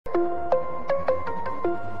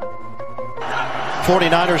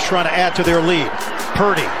49ers trying to add to their lead.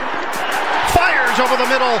 Purdy fires over the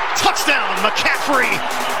middle. Touchdown, McCaffrey.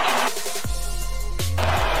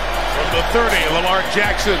 From the 30, Lamar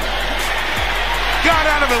Jackson got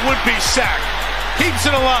out of a would-be sack. Keeps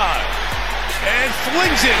it alive. And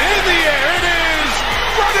flings it in the air. It is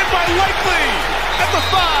run in by Likely at the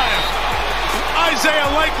 5. Isaiah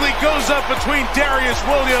Likely goes up between Darius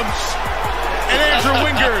Williams and Andrew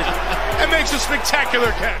Wingard and makes a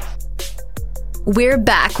spectacular catch. We're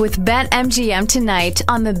back with BetMGM tonight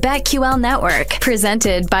on the BetQL network,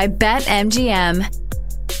 presented by BetMGM.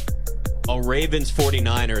 Ravens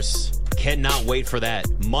 49ers. Cannot wait for that.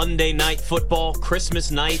 Monday Night Football, Christmas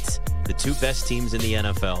night, the two best teams in the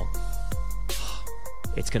NFL.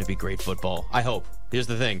 It's going to be great football. I hope. Here's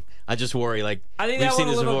the thing. I just worry. Like, I think we've that seen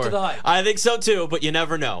will this live up before. to the hype. I think so too, but you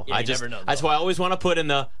never know. Yeah, you never know. That's why I always want to put in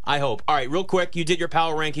the I hope. All right, real quick, you did your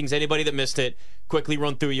power rankings. Anybody that missed it, quickly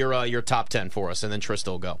run through your top 10 for us, and then Trysta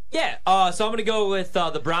will go. Yeah, so I'm going to go with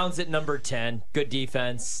the Browns at number 10. Good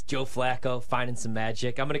defense. Joe Flacco finding some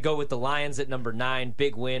magic. I'm going to go with the Lions at number 9.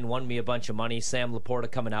 Big win. Won me a bunch of money. Sam Laporta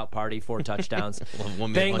coming out party. 4 touchdowns.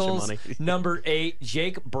 Won me a bunch of money. Number 8.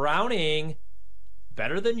 Jake Browning.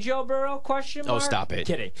 Better than Joe Burrow? Question mark? Oh, stop it.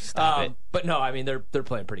 Kidding. Stop it. But no, I mean, they're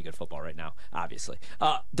playing pretty good football right now, obviously.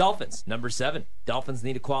 Dolphins, number 7. Dolphins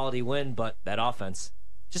need a quality win, but that offense,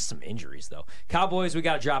 just some injuries, though. Cowboys, we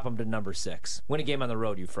got to drop them to number 6. Win a game on the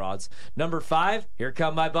road, you frauds. Number 5, here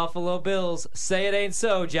come my Buffalo Bills. Say it ain't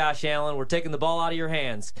so, Josh Allen. We're taking the ball out of your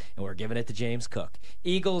hands, and we're giving it to James Cook.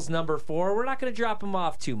 Eagles, number 4. We're not going to drop them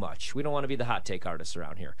off too much. We don't want to be the hot take artists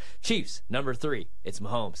around here. Chiefs, number 3. It's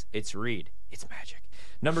Mahomes. It's Reed. It's magic.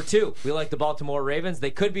 Number 2, we like the Baltimore Ravens.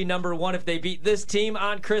 They could be number 1 if they beat this team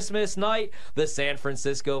on Christmas night. The San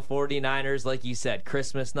Francisco 49ers, like you said,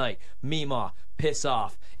 Christmas night. Meemaw, piss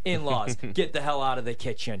off. In-laws, get the hell out of the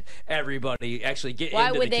kitchen. Everybody, actually get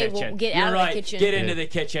into the kitchen. Why would they get out of the kitchen? Get into the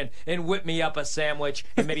kitchen and whip me up a sandwich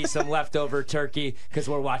and maybe some leftover turkey because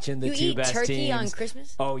we're watching the two best teams. You eat turkey on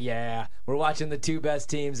Christmas? Oh, yeah. We're watching the two best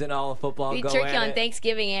teams in all of football. You eat turkey on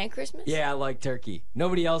Thanksgiving and Christmas? Yeah, I like turkey.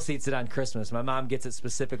 Nobody else eats it on Christmas. My mom gets it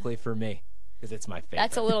specifically for me because it's my favorite.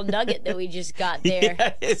 That's a little nugget that we just got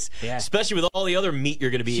there. Yeah. Especially with all the other meat you're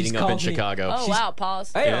going to be eating up in Chicago. Oh, wow,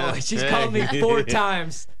 pause. Hey, she's called me 4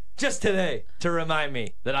 times. Just today to remind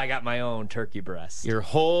me that I got my own turkey breast. Your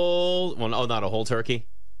whole, not a whole turkey.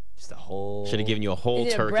 Just a whole. Should have given you a whole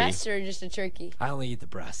Is it turkey. a breast or just a turkey? I only eat the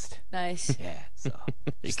breast. Nice. Yeah, so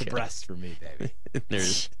just the breast for me, baby.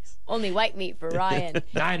 There's only white meat for Ryan.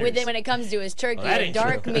 Niners. When it comes to his turkey, Well,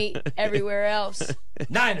 dark meat everywhere else.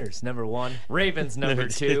 Niners, number 1. Ravens, number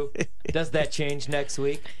 2. Does that change next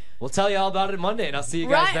week? We'll tell you all about it Monday, and I'll see you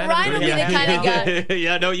guys then. Ryan will be the kind of guy.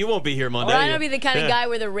 Yeah, no, you won't be here Monday. Ryan will be the kind of guy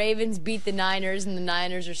where the Ravens beat the Niners, and the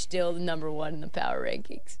Niners are still the number 1 in the power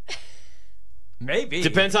rankings. Maybe.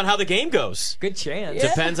 Depends on how the game goes. Good chance. Yeah.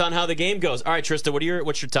 Depends on how the game goes. All right, Trysta,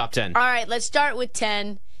 what's your top 10? All right, let's start with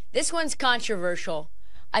 10. This one's controversial.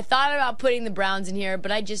 I thought about putting the Browns in here,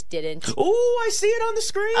 but I just didn't. Oh, I see it on the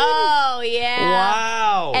screen. Oh, yeah.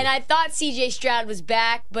 Wow. And I thought C.J. Stroud was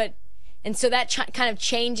back, and so that kind of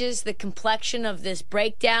changes the complexion of this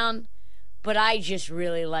breakdown. But I just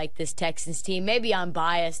really like this Texans team. Maybe I'm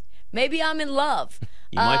biased. Maybe I'm in love.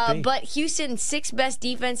 You might be. But Houston, 6th best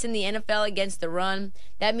defense in the NFL against the run.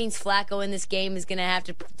 That means Flacco in this game is going to have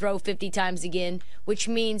to throw 50 times again, which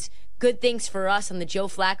means good things for us on the Joe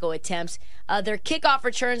Flacco attempts. Their kickoff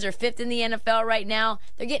returns are 5th in the NFL right now.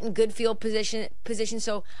 They're getting good field position,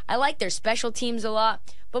 so I like their special teams a lot.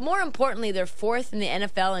 But more importantly, they're 4th in the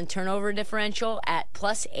NFL in turnover differential at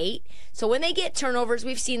 +8. So when they get turnovers,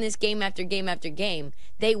 we've seen this game after game after game,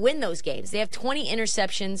 they win those games. They have 20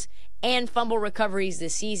 interceptions and fumble recoveries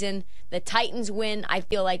this season. The Titans win, I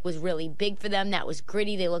feel like, was really big for them. That was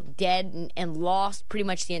gritty. They looked dead and lost pretty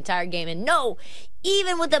much the entire game. And no,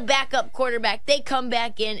 even with a backup quarterback, they come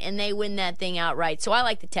back in and they win that thing outright. So I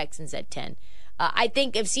like the Texans at 10. I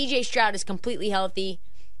think if C.J. Stroud is completely healthy,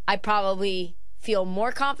 I probably feel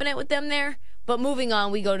more confident with them there. But moving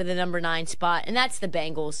on, we go to the number 9 spot, and that's the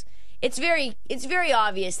Bengals. It's very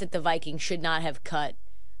obvious that the Vikings should not have cut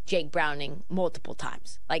Jake Browning multiple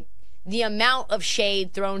times. Like, the amount of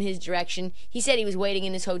shade thrown his direction. He said he was waiting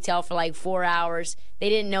in his hotel for like 4 hours. They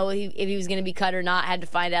didn't know if he was going to be cut or not. Had to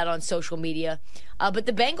find out on social media. But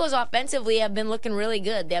the Bengals offensively have been looking really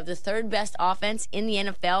good. They have the 3rd best offense in the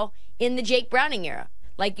NFL in the Jake Browning era.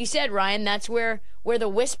 Like you said, Ryan, that's where the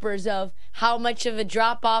whispers of how much of a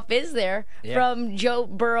drop-off is there from Joe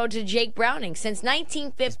Burrow to Jake Browning. Since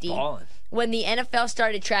 1950, when the NFL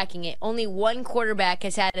started tracking it, only one quarterback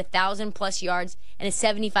has had 1,000+ yards and a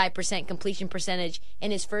 75% completion percentage in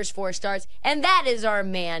his first 4 starts, and that is our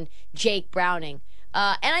man, Jake Browning.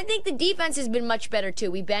 And I think the defense has been much better, too.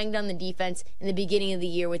 We banged on the defense in the beginning of the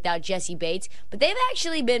year without Jesse Bates, but they've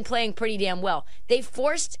actually been playing pretty damn well. They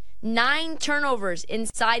forced 9 turnovers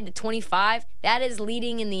inside the 25. That is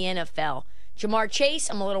leading in the NFL. Jamar Chase,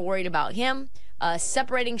 I'm a little worried about him.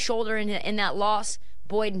 Separating shoulder in that loss.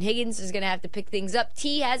 Boyd and Higgins is going to have to pick things up.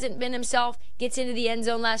 T hasn't been himself. Gets into the end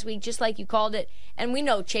zone last week, just like you called it. And we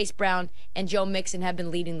know Chase Brown and Joe Mixon have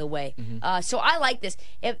been leading the way. So I like this.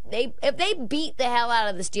 If they beat the hell out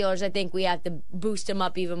of the Steelers, I think we have to boost them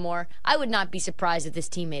up even more. I would not be surprised if this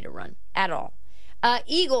team made a run at all.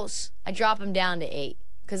 Eagles, I drop them down to 8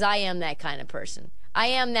 because I am that kind of person. I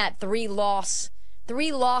am that 3 losses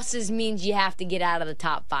means you have to get out of the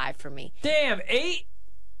top 5 for me. Damn, 8?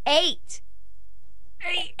 8.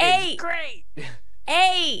 8 is great.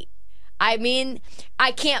 8. I mean,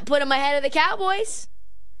 I can't put them ahead of the Cowboys.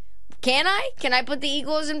 Can I? Can I put the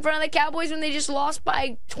Eagles in front of the Cowboys when they just lost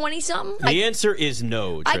by 20-something? The answer is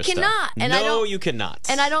no, Trysta. I cannot. And you cannot.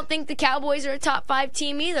 And I don't think the Cowboys are a top 5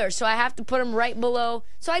 team either, so I have to put them right below.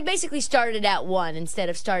 So I basically started at 1 instead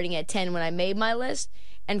of starting at 10 when I made my list.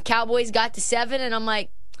 And Cowboys got to 7, and I'm like,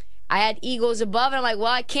 I had Eagles above, and I'm like, well,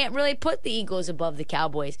 I can't really put the Eagles above the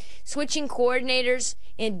Cowboys. Switching coordinators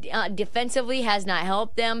defensively has not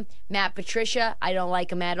helped them. Matt Patricia, I don't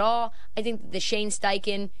like him at all. I think that the Shane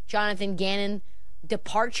Steichen, Jonathan Gannon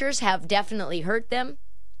departures have definitely hurt them.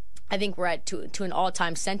 I think we're at to an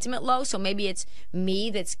all-time sentiment low, so maybe it's me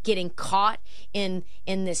that's getting caught in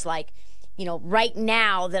this, like, you know, right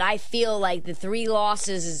now that I feel like the 3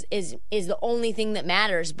 losses is the only thing that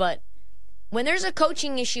matters, but when there's a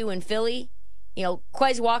coaching issue in Philly, you know,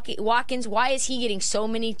 Quez Watkins, why is he getting so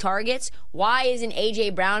many targets? Why isn't A.J.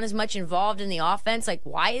 Brown as much involved in the offense? Like,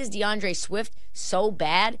 why is DeAndre Swift so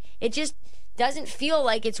bad? It just doesn't feel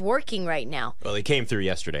like it's working right now. Well, he came through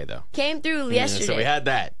yesterday, though. So we had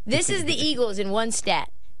that. This is the Eagles in one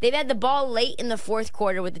stat. They've had the ball late in the 4th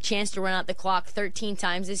quarter with the chance to run out the clock 13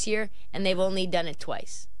 times this year, and they've only done it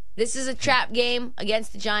twice. This is a trap game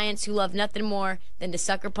against the Giants, who love nothing more than to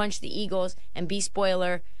sucker punch the Eagles and be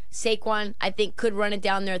spoiler. Saquon, I think, could run it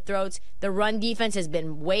down their throats. The run defense has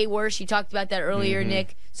been way worse. You talked about that earlier,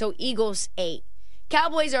 Nick. So Eagles 8.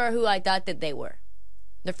 Cowboys are who I thought that they were.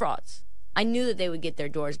 They're frauds. I knew that they would get their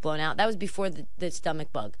doors blown out. That was before the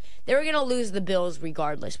stomach bug. They were going to lose the Bills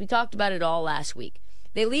regardless. We talked about it all last week.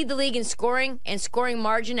 They lead the league in scoring and scoring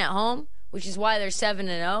margin at home, which is why they're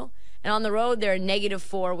 7-0. And on the road, they're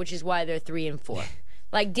 -4, which is why they're 3-4.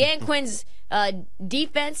 Like, Dan Quinn's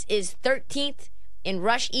defense is 13th in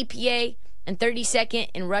rush EPA and 32nd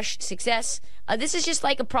in rush success. This is just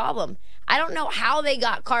like a problem. I don't know how they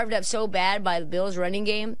got carved up so bad by the Bills' running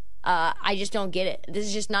game. I just don't get it. This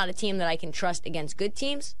is just not a team that I can trust against good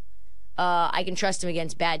teams. I can trust them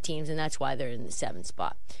against bad teams, and that's why they're in the 7th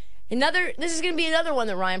spot. This is going to be another one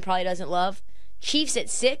that Ryan probably doesn't love. Chiefs at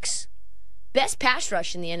 6. Best pass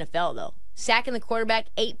rush in the NFL, though. Sacking the quarterback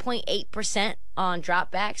 8.8% on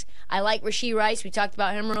dropbacks. I like Rashee Rice. We talked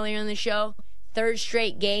about him earlier in the show. 3rd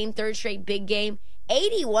straight game, 3rd straight big game.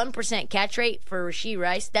 81% catch rate for Rashee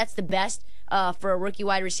Rice. That's the best for a rookie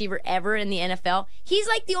wide receiver ever in the NFL. He's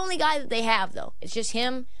like the only guy that they have, though. It's just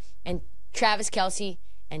him and Travis Kelce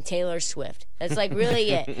and Taylor Swift. That's like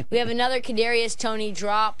really it. We have another Kadarius Toney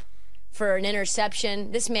drop for an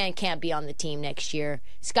interception. This man can't be on the team next year.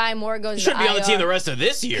 Sky Moore goes to Should be IR. on the team the rest of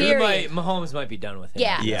this year. Mahomes might be done with him.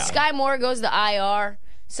 Yeah. Sky Moore goes to IR.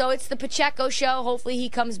 So it's the Pacheco show. Hopefully he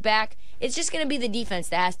comes back. It's just going to be the defense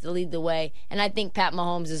that has to lead the way, and I think Pat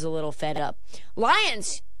Mahomes is a little fed up.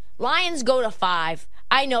 Lions go to 5.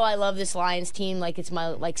 I know I love this Lions team like it's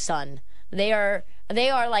my son. They are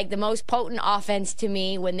like the most potent offense to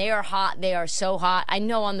me. When they are hot, they are so hot. I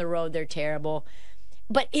know on the road they're terrible.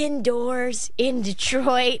 But indoors in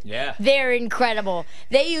Detroit, they're incredible.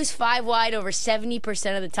 They use 5 wide over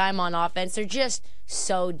 70% of the time on offense. They're just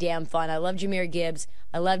so damn fun. I love Jahmyr Gibbs.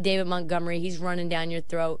 I love David Montgomery. He's running down your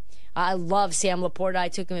throat. I love Sam Laporta. I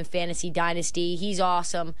took him in Fantasy Dynasty. He's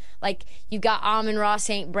awesome. Like, you got Amon-Ra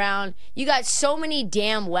St. Brown. You got so many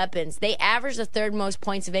damn weapons. They average the 3rd most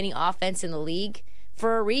points of any offense in the league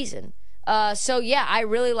for a reason. I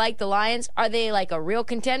really like the Lions. Are they like a real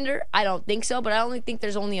contender? I don't think so, but I only think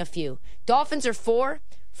there's only a few. Dolphins are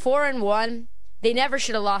 4-1. They never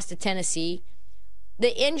should have lost to Tennessee.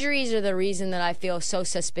 The injuries are the reason that I feel so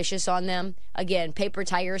suspicious on them. Again, paper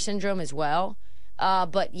tiger syndrome as well.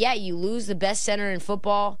 But yeah, you lose the best center in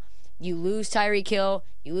football. You lose Tyreek Hill.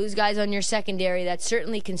 You lose guys on your secondary. That's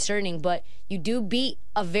certainly concerning, but you do beat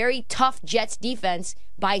a very tough Jets defense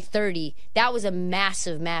by 30. That was a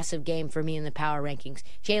massive, massive game for me in the power rankings.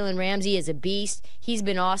 Jalen Ramsey is a beast. He's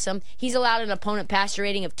been awesome. He's allowed an opponent passer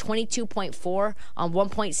rating of 22.4 on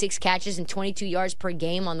 1.6 catches and 22 yards per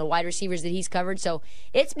game on the wide receivers that he's covered. So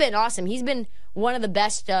it's been awesome. He's been one of the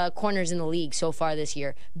best corners in the league so far this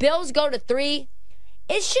year. Bills go to 3.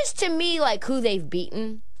 It's just, to me, like who they've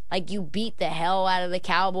beaten. Like, you beat the hell out of the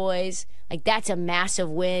Cowboys. Like, that's a massive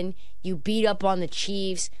win. You beat up on the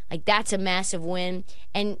Chiefs. Like, that's a massive win.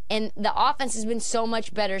 And the offense has been so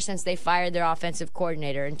much better since they fired their offensive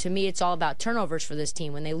coordinator. And to me, it's all about turnovers for this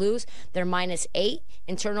team. When they lose, they're -8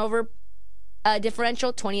 in turnover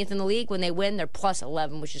differential, 20th in the league. When they win, they're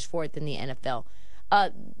 +11, which is 4th in the NFL.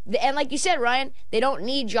 And like you said, Ryan, they don't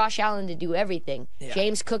need Josh Allen to do everything. Yeah.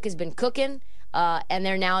 James Cook has been cooking, and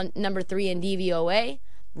they're now number 3 in DVOA.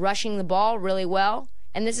 Rushing the ball really well,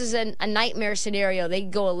 and this is a nightmare scenario. They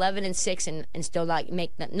could go 11-6 and still not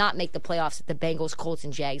make the playoffs if the Bengals, Colts,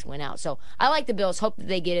 and Jags win out. So I like the Bills. Hope that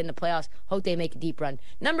they get in the playoffs. Hope they make a deep run.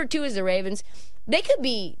 Number 2 is the Ravens. They could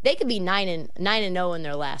be 9-0 in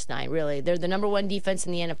their last 9. Really, they're the number 1 defense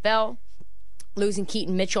in the NFL. Losing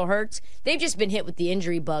Keaton Mitchell hurts. They've just been hit with the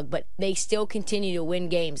injury bug, but they still continue to win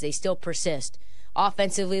games. They still persist.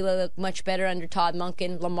 Offensively, they look much better under Todd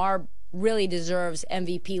Monken. Lamar really deserves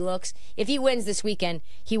MVP looks. If he wins this weekend,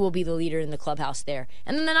 he will be the leader in the clubhouse there.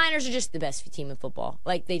 And then the Niners are just the best team in football.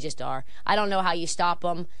 Like, they just are. I don't know how you stop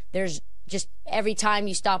them. There's just every time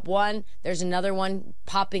you stop one, there's another one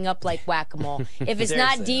popping up like whack-a-mole. If it's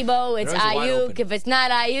not Debo, it's Ayuk. If it's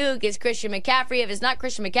not Ayuk, it's Christian McCaffrey. If it's not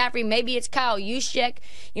Christian McCaffrey, maybe it's Kyle Juszczyk.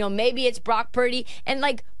 Maybe it's Brock Purdy. And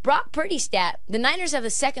like Brock Purdy's stat, the Niners have the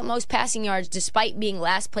 2nd most passing yards despite being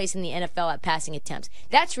last place in the NFL at passing attempts.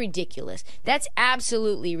 That's ridiculous. That's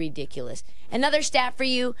absolutely ridiculous. Another stat for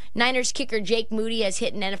you, Niners kicker Jake Moody has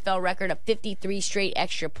hit an NFL record of 53 straight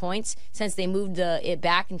extra points since they moved it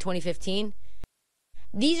back in 2015.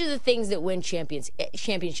 These are the things that win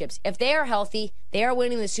championships. If they are healthy, they are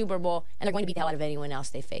winning the Super Bowl, and they're going to beat the hell out of anyone else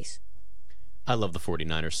they face. I love the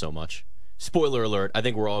 49ers so much. Spoiler alert, I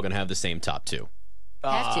think we're all going to have the same top 2.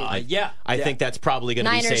 Have to. I think that's probably going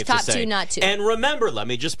to be safe to say. Niners top 2, not 2. And remember, let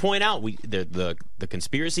me just point out, the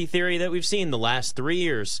conspiracy theory that we've seen the last 3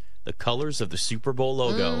 years, the colors of the Super Bowl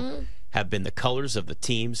logo have been the colors of the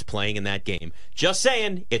teams playing in that game. Just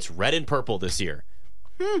saying, it's red and purple this year.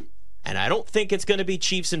 And I don't think it's going to be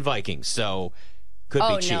Chiefs and Vikings, so could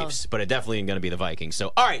be Chiefs, but it definitely ain't going to be the Vikings.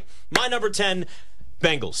 So, all right, my number 10,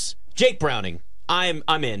 Bengals. Jake Browning, I'm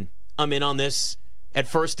in on this. At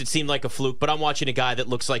first, it seemed like a fluke, but I'm watching a guy that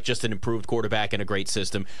looks like just an improved quarterback in a great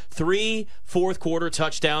system. 3 fourth-quarter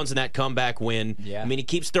touchdowns in that comeback win. Yeah. I mean, he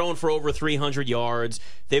keeps throwing for over 300 yards.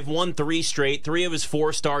 They've won 3 straight, 3 of his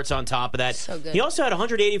 4 starts on top of that. So good. He also had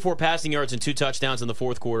 184 passing yards and 2 touchdowns in the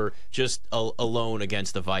fourth quarter just alone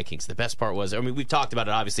against the Vikings. The best part was, I mean, we've talked about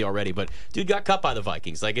it obviously already, but dude got cut by the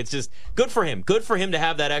Vikings. Like, it's just good for him. Good for him to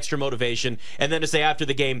have that extra motivation. And then to say after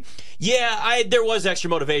the game, there was extra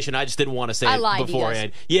motivation. I just didn't want to say it beforehand.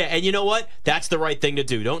 Yeah, and you know what? That's the right thing to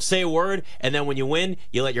do. Don't say a word, and then when you win,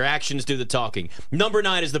 you let your actions do the talking. Number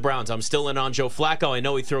 9 is the Browns. I'm still in on Joe Flacco. I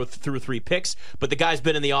know he threw 3 picks, but the guy's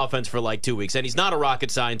been in the offense for like 2 weeks, and he's not a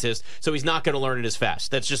rocket scientist, so he's not going to learn it as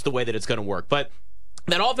fast. That's just the way that it's going to work. But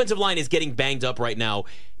that offensive line is getting banged up right now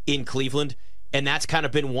in Cleveland. And that's kind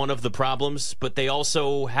of been one of the problems, but they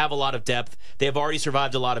also have a lot of depth. They have already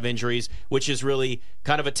survived a lot of injuries, which is really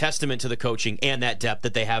kind of a testament to the coaching and that depth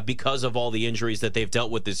that they have because of all the injuries that they've dealt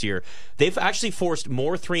with this year. They've actually forced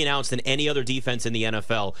more 3-and-outs than any other defense in the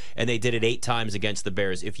NFL, and they did it 8 times against the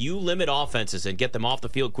Bears. If you limit offenses and get them off the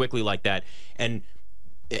field quickly like that, and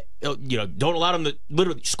don't allow them to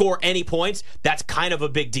literally score any points, that's kind of a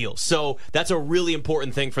big deal. So that's a really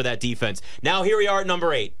important thing for that defense. Now here we are at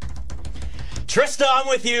number 8. Trysta, I'm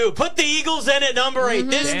with you. Put the Eagles in at number 8.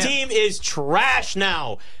 This team is trash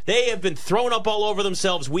now. They have been thrown up all over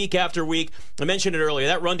themselves week after week. I mentioned it earlier.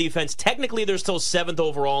 That run defense, technically they're still 7th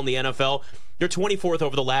overall in the NFL. They're 24th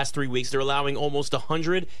over the last 3 weeks. They're allowing almost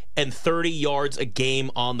 130 yards a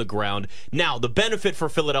game on the ground. Now, the benefit for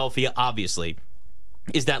Philadelphia, obviously,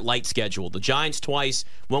 is that light schedule. The Giants twice,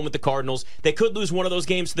 one with the Cardinals. They could lose one of those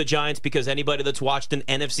games to the Giants because anybody that's watched an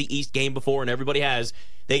NFC East game before, and everybody has,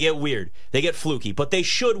 they get weird. They get fluky. But they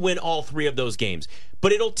should win all 3 of those games.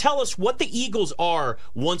 But it'll tell us what the Eagles are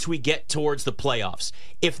once we get towards the playoffs.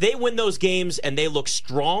 If they win those games and they look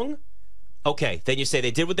strong, okay, then you say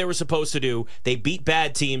they did what they were supposed to do. They beat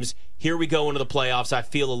bad teams. Here we go into the playoffs. I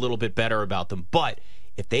feel a little bit better about them. But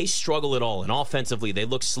If they struggle at all and offensively they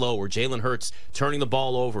look slow, or Jalen Hurts turning the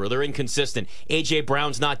ball over, or they're inconsistent, A.J.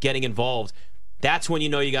 Brown's not getting involved, that's when you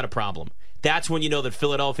know you got a problem. That's when you know that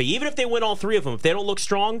Philadelphia, even if they win all three of them, if they don't look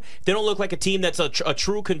strong, if they don't look like a team that's a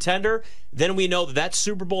true contender, then we know that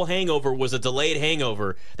Super Bowl hangover was a delayed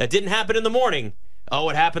hangover that didn't happen in the morning. Oh,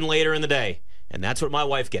 it happened later in the day. And that's what my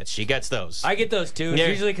wife gets. She gets those. I get those too. It's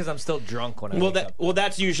usually because I'm still drunk when I wake up. Well,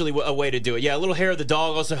 that's usually a way to do it. Yeah, a little hair of the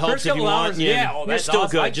dog also helps. First if you couple want. hours, you're that's still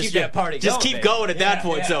awesome. good. I'd keep that party just going, keep going at that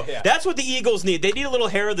point. Yeah. That's what the Eagles need. They need a little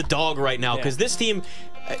hair of the dog right now because this team,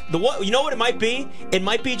 you know what it might be? It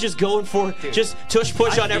might be just going for just tush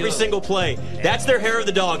push on every single play. That's their hair of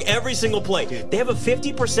the dog every single play. They have a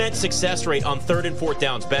 50% success rate on 3rd and 4th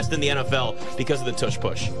downs, best in the NFL because of the tush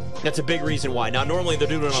push. That's a big reason why. Now normally they're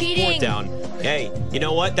doing it on 4th down. Hey, you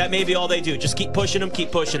know what? That may be all they do. Just keep pushing them,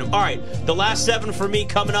 keep pushing them. All right, the last 7 for me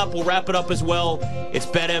coming up. We'll wrap it up as well. It's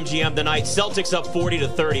BetMGM tonight. Celtics up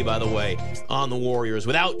 40-30, by the way, on the Warriors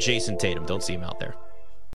without Jason Tatum. Don't see him out there.